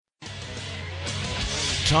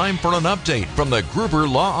time for an update from the Gruber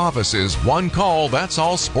Law Office's One Call, That's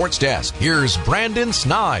All Sports Desk. Here's Brandon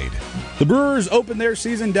Snide. The Brewers open their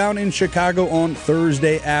season down in Chicago on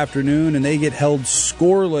Thursday afternoon, and they get held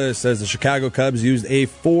scoreless as the Chicago Cubs used a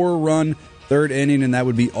 4-run third inning, and that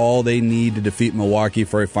would be all they need to defeat Milwaukee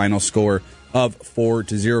for a final score of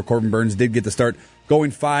 4-0. Corbin Burns did get the start,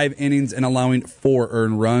 going 5 innings and allowing 4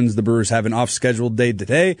 earned runs. The Brewers have an off-scheduled day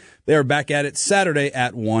today. They are back at it Saturday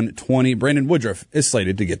at 1:20. Brandon Woodruff is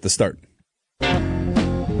slated to get the start. At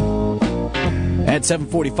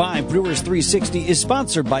 7:45, Brewers 360 is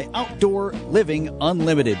sponsored by Outdoor Living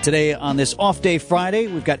Unlimited. Today on this off-day Friday,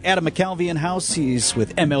 we've got Adam McCalvy in house. He's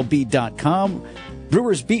with MLB.com,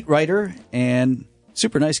 Brewers beat writer, and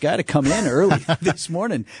super nice guy to come in early this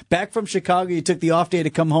morning. Back from Chicago, you took the off day to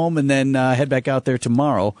come home and then head back out there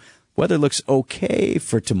tomorrow. Weather looks okay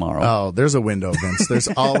for tomorrow. Oh, there's a window, Vince. There's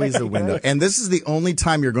always a window. And this is the only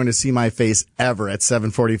time you're going to see my face ever at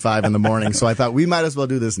 7:45 in the morning. So I thought we might as well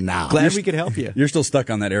do this now. Glad we could help you. You're still stuck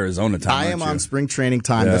on that Arizona time. I am aren't you? on spring training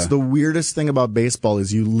time. Yeah. That's the weirdest thing about baseball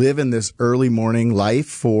is you live in this early morning life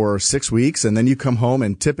for 6 weeks, and then you come home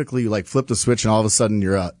and typically you like flip the switch, and all of a sudden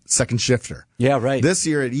you're a second shifter. Yeah, right. This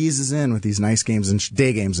year it eases in with these nice games and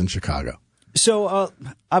day games in Chicago. So,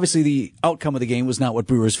 obviously the outcome of the game was not what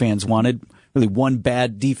Brewers fans wanted. Really one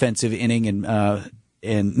bad defensive inning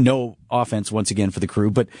and no offense once again for the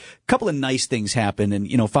Crew. But a couple of nice things happened.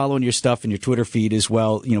 And, following your stuff and your Twitter feed as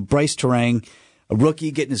well, Bryce Terang, a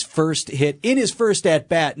rookie getting his first hit in his first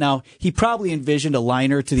at-bat. Now, he probably envisioned a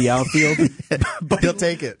liner to the outfield. But he'll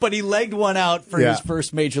take it. But he legged one out for his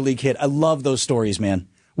first major league hit. I love those stories, man.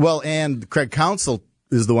 Well, and Craig Counsell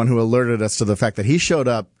is the one who alerted us to the fact that he showed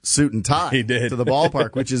up suit and tie He did. to the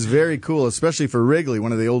ballpark, which is very cool, especially for Wrigley,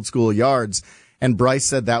 one of the old school yards. And Bryce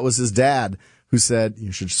said that was his dad who said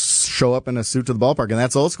you should show up in a suit to the ballpark. And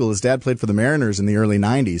that's old school. His dad played for the Mariners in the early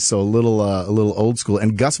 90s, so a little old school.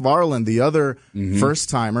 And Gus Varland, the other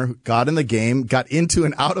first-timer, got in the game, got into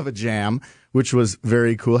and out of a jam, which was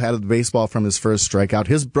very cool, had the baseball from his first strikeout.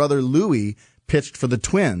 His brother Louis pitched for the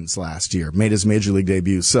Twins last year, made his major league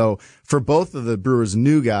debut. So for both of the Brewers'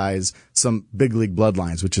 new guys, some big league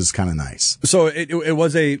bloodlines, which is kind of nice. So it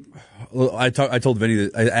was I told Vinny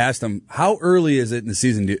that I asked him, how early is it in the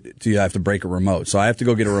season do you have to break a remote? So I have to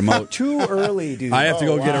go get a remote. Too early, dude. I have to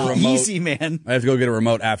go get a remote. Easy, man. I have to go get a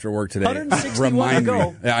remote after work today. 161 Remind to me.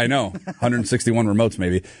 go. Yeah, I know. 161 remotes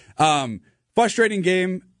maybe. Frustrating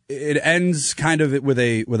game. It ends kind of with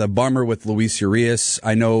a bummer with Luis Urias.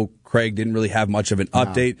 I know Craig didn't really have much of an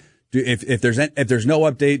update. If there's no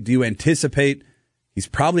update, do you anticipate he's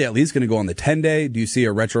probably at least going to go on the 10-day? Do you see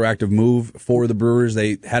a retroactive move for the Brewers?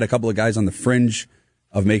 They had a couple of guys on the fringe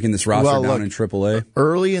of making this roster down in AAA.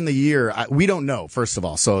 Early in the year, we don't know, first of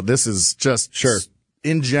all. So this is just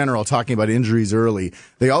in general talking about injuries early.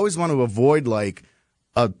 They always want to avoid like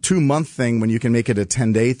a 2-month thing when you can make it a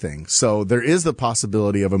 10-day thing. So there is the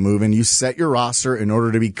possibility of a move, and you set your roster in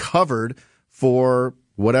order to be covered for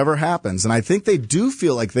whatever happens. And I think they do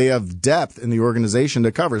feel like they have depth in the organization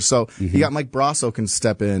to cover. So you got Mike Brasso can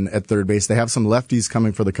step in at third base. They have some lefties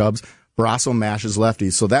coming for the Cubs. Brasso mashes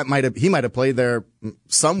lefties. So he might have played there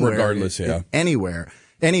somewhere. Regardless, anywhere.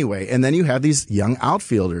 Anyway, and then you have these young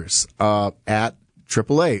outfielders at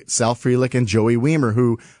AAA, Sal Frelick and Joey Wiemer,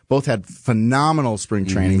 who both had phenomenal spring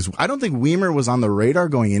trainings. I don't think Wiemer was on the radar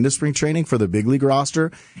going into spring training for the big league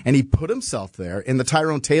roster, and he put himself there. And the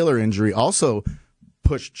Tyrone Taylor injury also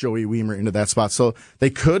pushed Joey Wiemer into that spot. So they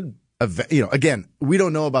could, again, we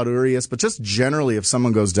don't know about Urias, but just generally if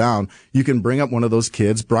someone goes down, you can bring up one of those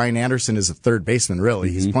kids. Brian Anderson is a third baseman,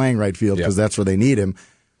 really. He's playing right field because that's where they need him.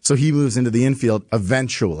 So he moves into the infield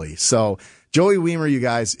eventually. So Joey Wiemer, you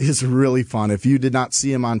guys, is really fun. If you did not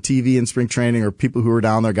see him on TV in spring training or people who were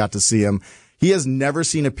down there got to see him, he has never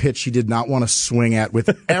seen a pitch he did not want to swing at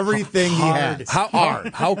with everything he has.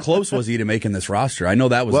 How close was he to making this roster? I know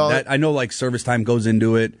that was I know like service time goes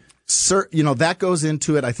into it. That goes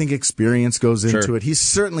into it. I think experience goes into it. He's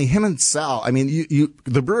certainly him and Sal. I mean,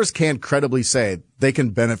 the Brewers can't credibly say they can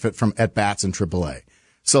benefit from at-bats in AAA.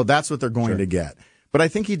 So that's what they're going to get. But I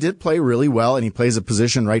think he did play really well, and he plays a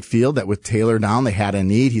position right field that with Taylor down, they had a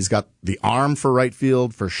need. He's got the arm for right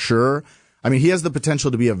field for sure. I mean, he has the potential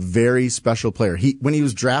to be a very special player. When he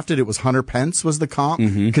was drafted, it was Hunter Pence was the comp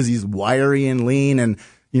because he's wiry and lean and,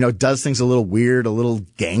 does things a little weird, a little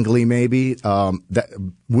gangly maybe.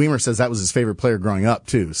 Wiemer says that was his favorite player growing up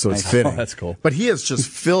too, so it's fitting. Oh, that's cool. But he has just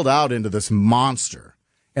filled out into this monster.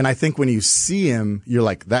 And I think when you see him, you're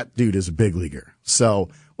like, that dude is a big leaguer. So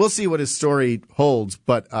we'll see what his story holds,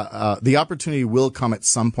 but the opportunity will come at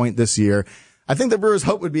some point this year. I think the Brewers'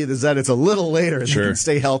 hope would be that it's a little later and they can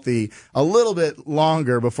stay healthy a little bit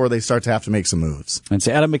longer before they start to have to make some moves. That's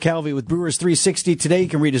Adam McCalvy with Brewers 360 today. You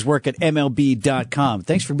can read his work at MLB.com.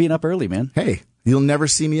 Thanks for being up early, man. Hey, you'll never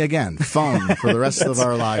see me again. Fun for the rest of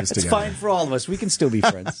our lives together. It's fine for all of us. We can still be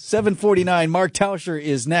friends. 7:49. Mark Tauscher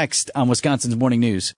is next on Wisconsin's Morning News.